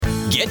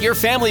Get your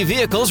family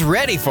vehicles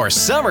ready for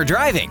summer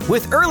driving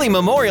with early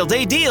Memorial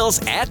Day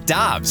deals at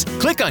Dobbs.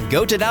 Click on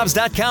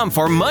GoToDobbs.com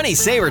for money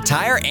saver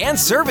tire and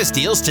service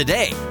deals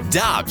today.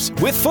 Dobbs,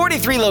 with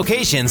 43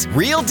 locations,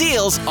 real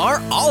deals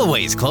are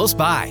always close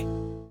by.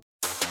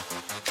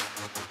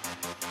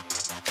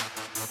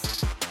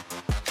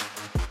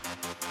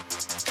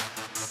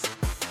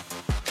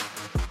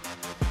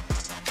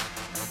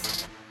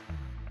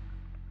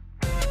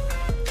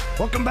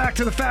 Welcome back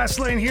to the Fast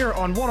Lane here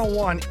on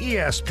 101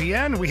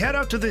 ESPN. We head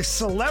out to the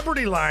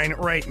celebrity line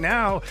right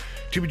now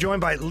to be joined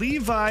by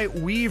Levi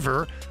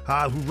Weaver,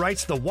 who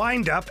writes the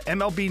Wind-Up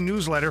MLB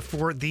newsletter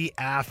for The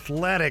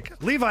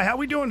Athletic. Levi, how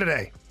we doing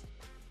today?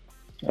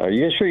 Are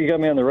you guys sure you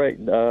got me on the right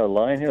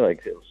line here?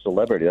 Like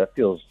celebrity, that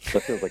feels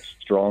like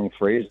strong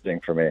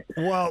phrasing for me.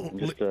 Well,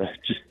 just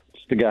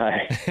the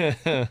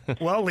guy.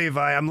 Well,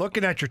 Levi, I'm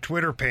looking at your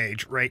Twitter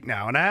page right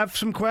now, and I have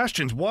some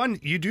questions. One,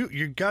 you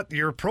got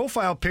your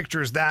profile picture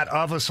is that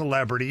of a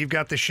celebrity. You've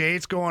got the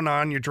shades going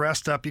on. You're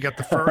dressed up. You got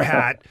the fur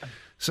hat.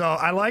 So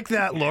I like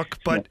that look.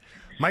 But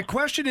my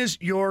question is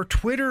your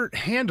Twitter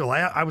handle.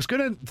 I was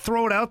going to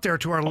throw it out there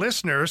to our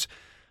listeners,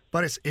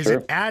 but is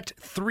it at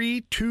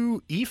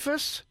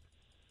 32EFUS?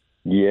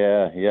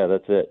 Yeah,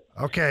 that's it.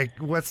 Okay,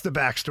 what's the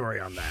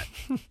backstory on that?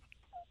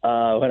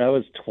 When I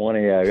was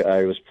 20,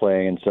 I was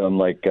playing in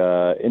some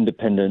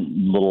independent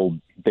little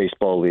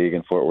baseball league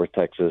in Fort Worth,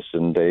 Texas,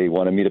 and they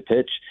wanted me to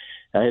pitch.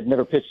 I had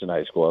never pitched in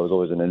high school. I was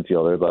always an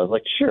infielder, but I was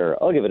like, sure,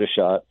 I'll give it a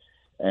shot.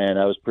 And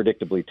I was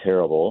predictably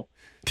terrible.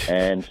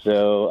 And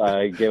so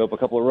I gave up a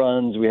couple of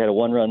runs. We had a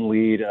 1-run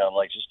lead, and I'm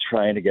just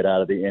trying to get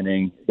out of the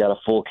inning. Got a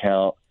full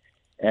count.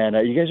 And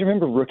you guys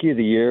remember Rookie of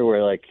the Year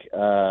where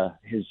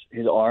his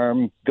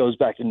arm goes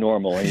back to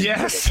normal and he's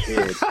yes. like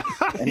a kid.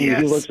 And yes.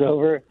 he looks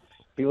over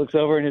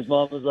and his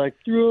mom was like,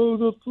 throw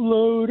the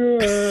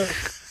floater.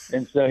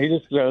 And so he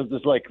just throws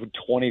this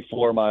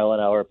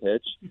 24-mile-an-hour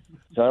pitch.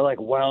 So I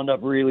wound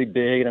up really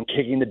big and I'm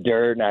kicking the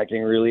dirt and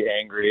acting really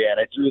angry. And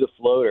I threw the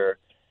floater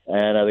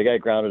and the guy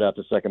grounded out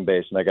to second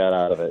base and I got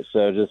out of it.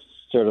 So just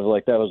sort of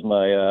that was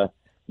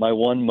my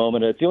one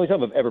moment. It's the only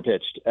time I've ever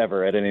pitched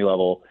ever at any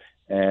level.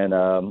 And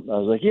I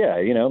was like, yeah,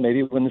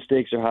 maybe when the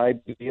stakes are high,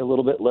 be a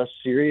little bit less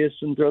serious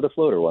and throw the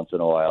floater once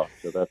in a while.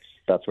 So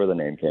that's where the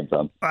name came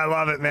from. I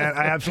love it, man.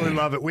 I absolutely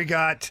love it. We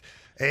got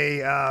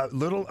a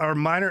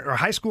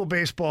high school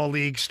baseball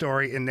league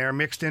story in there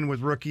mixed in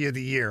with Rookie of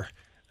the Year.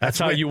 That's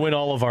how you win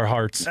all of our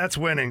hearts. That's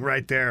winning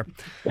right there.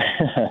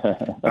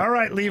 All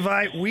right,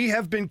 Levi, we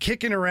have been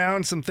kicking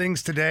around some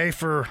things today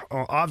for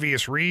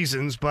obvious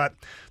reasons, but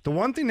the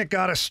one thing that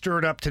got us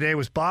stirred up today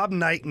was Bob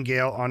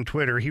Nightingale on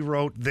Twitter. He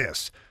wrote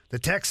this: the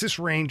Texas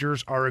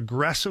Rangers are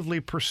aggressively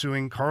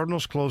pursuing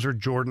Cardinals closer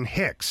Jordan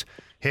Hicks.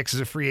 Hicks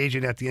is a free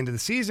agent at the end of the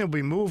season. Will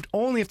be moved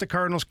only if the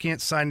Cardinals can't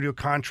sign him to a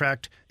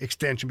contract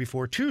extension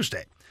before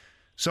Tuesday.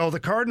 So the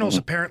Cardinals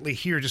apparently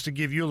here, just to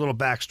give you a little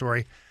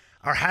backstory,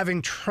 are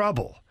having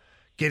trouble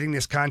getting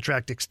this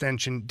contract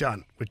extension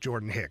done with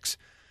Jordan Hicks.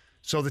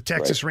 So the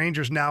Texas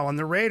Rangers now on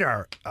the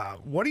radar.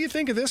 What do you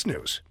think of this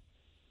news?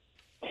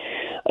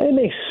 It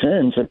makes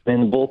sense. I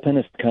mean, the bullpen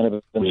has kind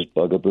of been just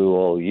bugaboo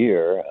all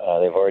year.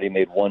 They've already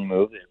made one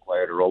move. They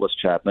acquired Aroldis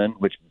Chapman,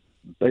 but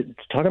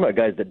talking about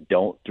guys that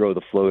don't throw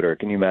the floater.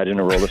 Can you imagine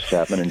Aroldis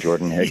Chapman and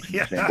Jordan Hicks in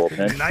the same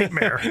bullpen?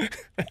 Nightmare.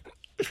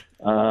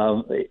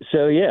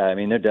 So, yeah, I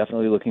mean, they're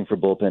definitely looking for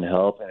bullpen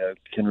help.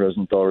 Ken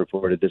Rosenthal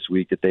reported this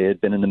week that they had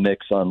been in the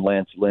mix on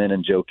Lance Lynn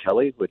and Joe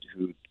Kelly,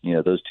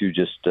 those two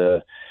just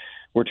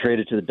were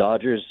traded to the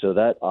Dodgers, so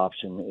that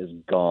option is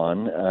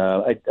gone.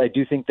 I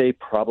do think they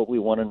probably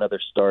want another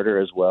starter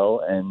as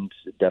well and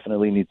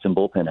definitely need some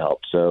bullpen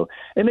help. So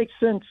it makes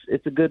sense.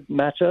 It's a good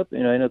matchup.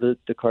 I know that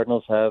the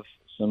Cardinals have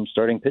some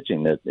starting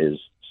pitching that is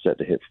set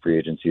to hit free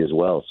agency as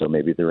well, so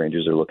maybe the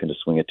Rangers are looking to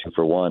swing a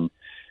 2-for-1.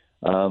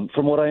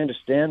 From what I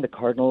understand, the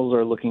Cardinals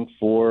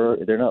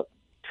are they're not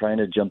trying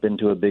to jump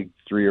into a big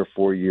 3 or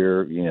 4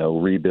 year,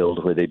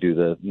 rebuild where they do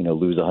the,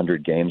 lose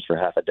 100 games for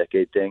half a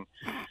decade thing.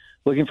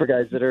 Looking for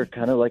guys that are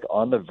kind of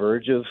on the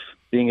verge of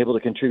being able to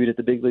contribute at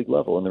the big league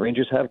level. And the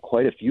Rangers have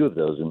quite a few of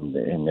those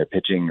in their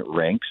pitching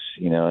ranks.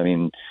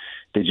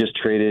 They just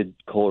traded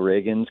Cole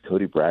Reagans.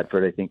 Cody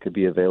Bradford, I think, could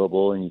be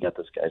available. And you got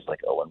those guys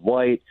like Owen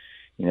White.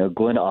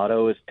 Glenn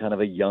Otto is kind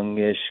of a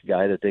youngish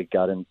guy that they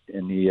got in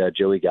the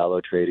Joey Gallo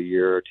trade a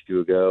year or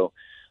two ago.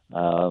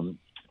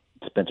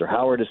 Spencer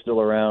Howard is still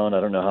around.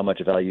 I don't know how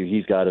much value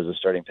he's got as a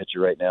starting pitcher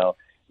right now.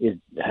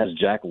 Has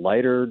Jack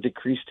Leiter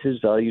decreased his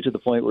value to the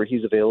point where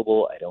he's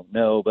available? I don't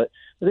know. But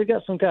they've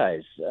got some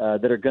guys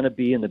that are going to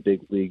be in the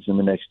big leagues in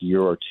the next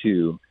year or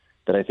two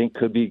that I think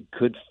could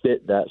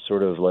fit that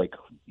sort of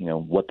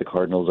what the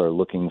Cardinals are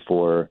looking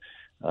for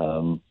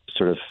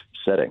sort of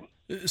setting.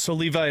 So,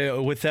 Levi,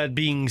 with that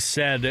being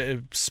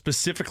said,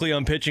 specifically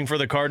on pitching for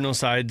the Cardinal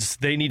sides,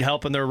 they need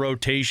help in their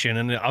rotation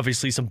and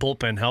obviously some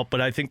bullpen help.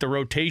 But I think the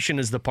rotation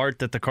is the part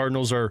that the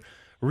Cardinals are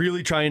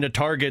really trying to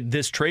target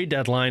this trade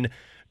deadline.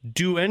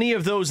 Do any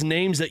of those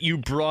names that you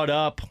brought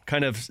up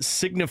kind of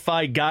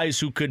signify guys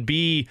who could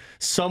be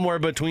somewhere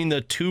between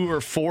the 2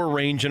 or 4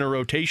 range in a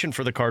rotation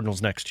for the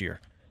Cardinals next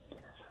year?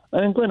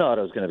 I mean, Glenn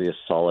Otto's going to be a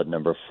solid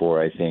number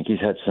 4, I think. He's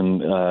had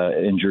some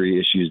injury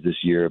issues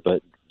this year,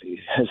 but he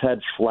has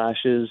had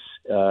flashes.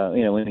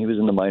 When he was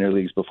in the minor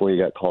leagues before he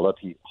got called up,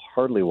 he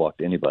hardly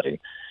walked anybody.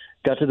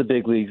 Got to the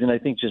big leagues, and I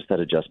think just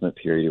that adjustment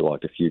period, he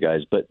walked a few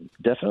guys, but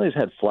definitely has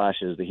had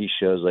flashes that he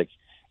shows like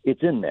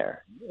it's in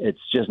there. It's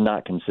just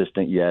not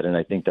consistent yet, and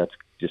I think that's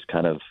just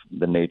kind of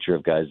the nature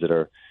of guys that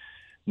are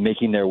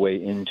making their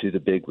way into the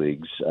big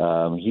leagues.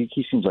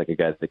 He seems like a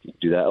guy that can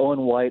do that.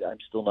 Owen White, I'm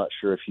still not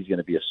sure if he's going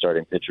to be a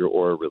starting pitcher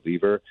or a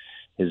reliever.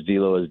 His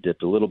velo has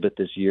dipped a little bit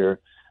this year.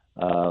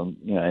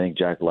 I think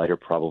Jack Leiter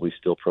probably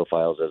still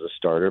profiles as a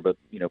starter, but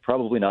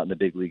probably not in the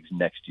big leagues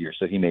next year.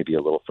 So he may be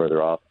a little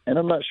further off. And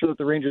I'm not sure that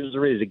the Rangers are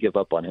ready to give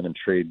up on him and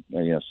trade,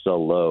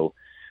 sell low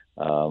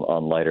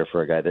on Leiter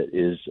for a guy that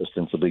is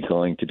ostensibly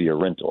going to be a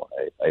rental.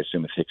 I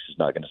assume if Hicks is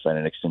not going to sign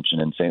an extension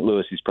in St.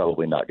 Louis, he's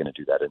probably not going to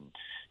do that in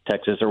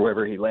Texas or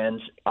wherever he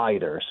lands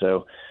either.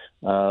 So,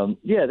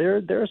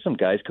 there are some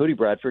guys. Cody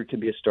Bradford can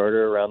be a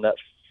starter around that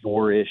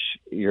 4-ish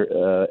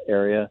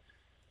area.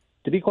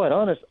 To be quite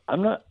honest,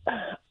 I'm not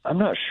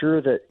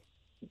sure that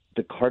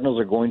the Cardinals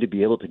are going to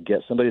be able to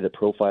get somebody that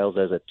profiles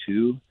as a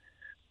 2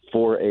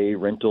 for a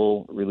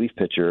rental relief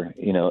pitcher.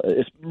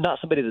 It's not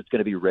somebody that's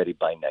going to be ready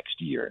by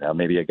next year. Now,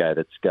 maybe a guy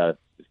that's got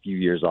a few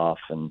years off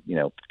and,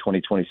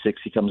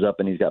 2026 he comes up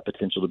and he's got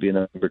potential to be a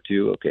number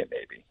 2. Okay,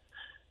 maybe.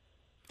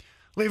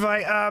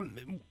 Levi,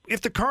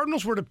 if the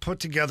Cardinals were to put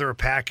together a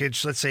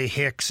package, let's say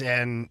Hicks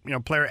and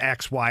player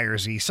X, Y, or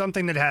Z,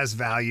 something that has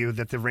value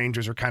that the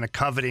Rangers are kind of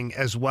coveting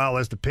as well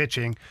as the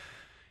pitching.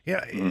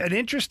 An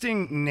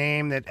interesting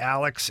name that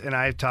Alex and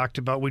I have talked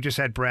about, we just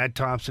had Brad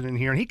Thompson in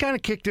here, and he kind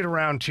of kicked it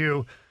around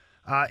too,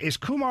 is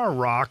Kumar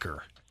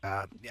Rocker.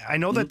 I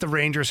know that the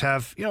Rangers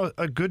have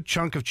a good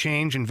chunk of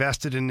change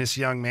invested in this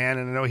young man,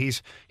 and I know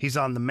he's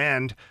on the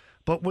mend.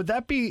 But would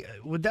that be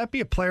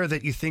a player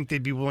that you think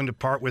they'd be willing to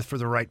part with for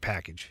the right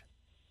package?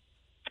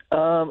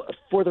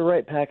 For the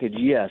right package,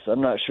 yes.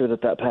 I'm not sure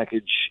that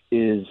package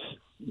is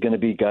going to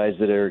be guys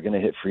that are going to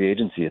hit free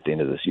agency at the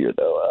end of this year,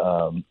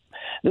 though.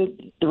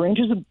 The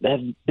Rangers have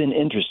been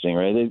interesting,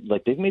 right?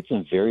 They've made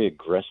some very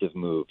aggressive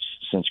moves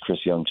since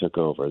Chris Young took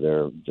over.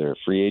 Their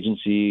free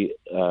agency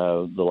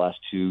the last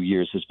 2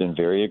 years has been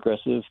very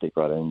aggressive. They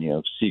brought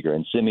in Seager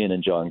and Simeon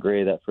and John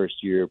Gray that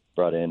first year.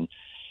 Brought in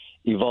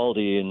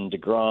Eovaldi and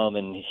DeGrom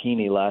and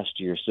Heaney last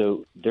year.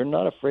 So they're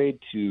not afraid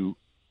to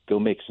go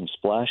make some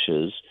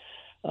splashes.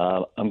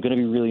 I'm going to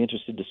be really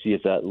interested to see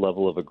if that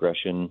level of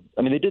aggression –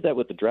 I mean, they did that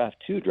with the draft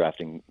too,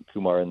 drafting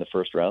Kumar in the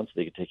first round so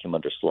they could take him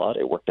under slot.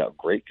 It worked out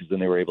great because then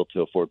they were able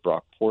to afford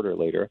Brock Porter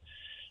later.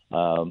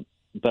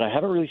 But I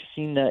haven't really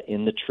seen that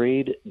in the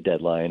trade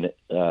deadline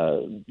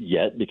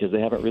yet because they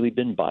haven't really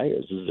been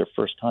buyers. This is their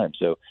first time.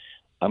 So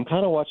I'm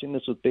kind of watching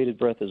this with bated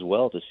breath as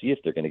well to see if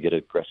they're going to get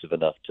aggressive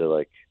enough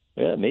to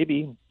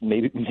maybe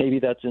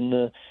that's in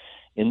the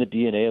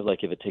DNA of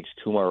if it takes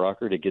Kumar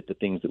Rocker to get the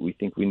things that we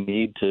think we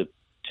need to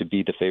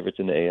be the favorites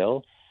in the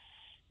AL.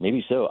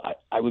 Maybe so.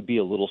 I would be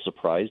a little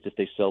surprised if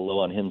they sell low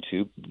on him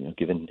too,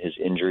 given his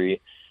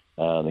injury.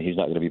 He's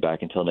not going to be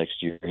back until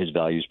next year. His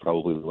value is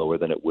probably lower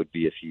than it would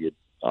be if he had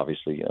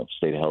obviously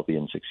stayed healthy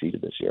and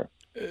succeeded this year.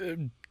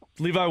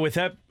 Levi, with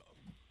that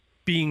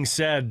being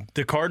said,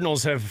 the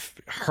Cardinals have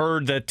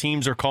heard that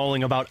teams are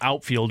calling about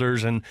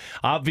outfielders, and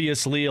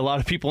obviously a lot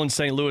of people in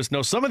St. Louis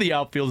know some of the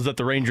outfielders that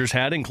the Rangers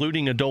had,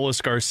 including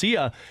Adolis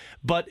Garcia.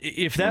 But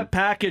if that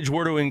package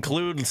were to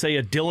include, say,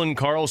 a Dylan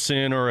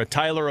Carlson or a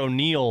Tyler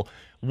O'Neill,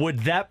 would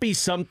that be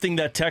something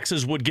that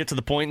Texas would get to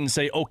the point and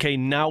say, okay,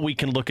 now we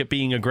can look at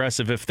being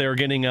aggressive if they're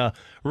getting a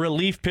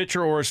relief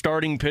pitcher or a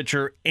starting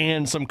pitcher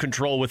and some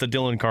control with a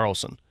Dylan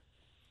Carlson?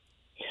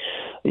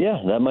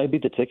 Yeah, that might be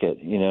the ticket.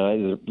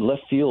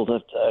 Left field,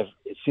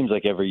 it seems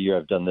like every year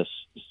I've done this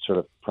sort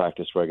of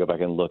practice where I go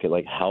back and look at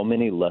how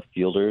many left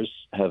fielders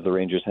have the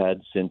Rangers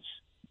had since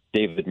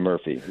David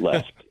Murphy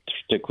left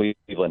to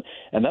Cleveland.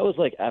 And that was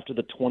after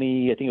the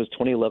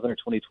 2011 or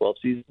 2012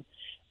 season.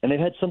 And they've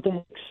had something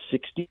like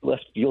 60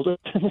 left fielders.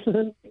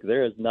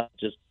 There hasn't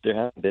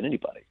been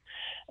anybody.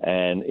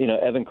 And,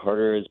 Evan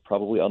Carter is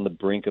probably on the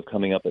brink of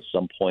coming up at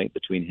some point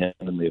between him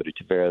and Leody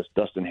Taveras.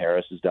 Dustin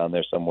Harris is down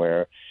there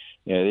somewhere.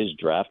 They just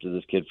drafted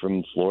this kid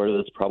from Florida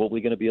that's probably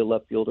going to be a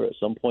left fielder at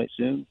some point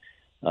soon.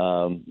 I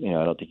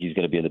don't think he's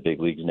going to be in the big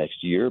leagues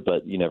next year,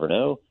 but you never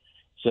know.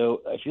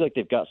 So I feel like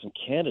they've got some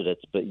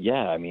candidates. But,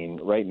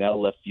 right now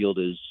left field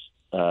is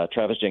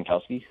Travis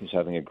Jankowski, who's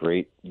having a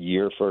great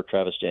year for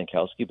Travis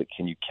Jankowski. But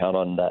can you count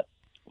on that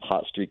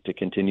hot streak to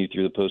continue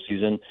through the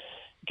postseason?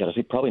 Got to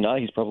say probably not.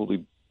 He's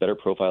probably better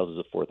profiles as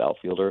a fourth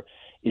outfielder.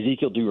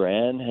 Ezekiel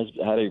Duran has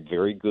had a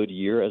very good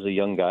year as a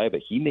young guy,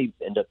 but he may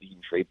end up being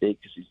trade bait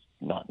because he's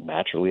not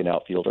naturally an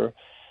outfielder.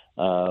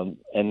 And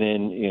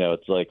then,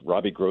 it's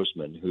Robbie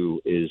Grossman,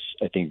 who is,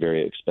 I think,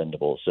 very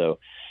expendable. So,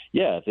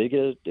 if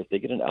they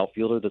get an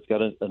outfielder that's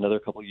got another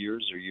couple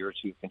years or year or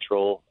two of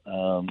control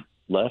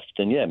left,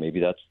 then, maybe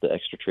that's the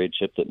extra trade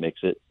chip that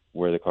makes it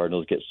where the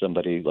Cardinals get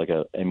somebody like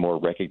a more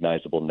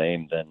recognizable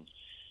name than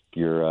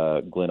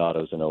your Glenn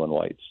Ottos and Owen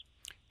Whites.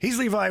 He's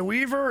Levi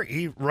Weaver.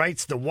 He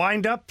writes the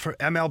Wind-Up for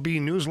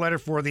MLB newsletter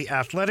for The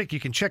Athletic. You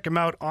can check him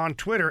out on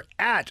Twitter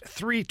at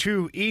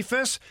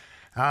 32EFIS.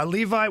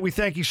 Levi, we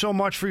thank you so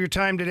much for your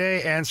time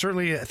today, and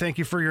certainly thank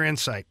you for your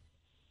insight.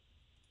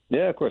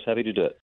 Yeah, of course. Happy to do it.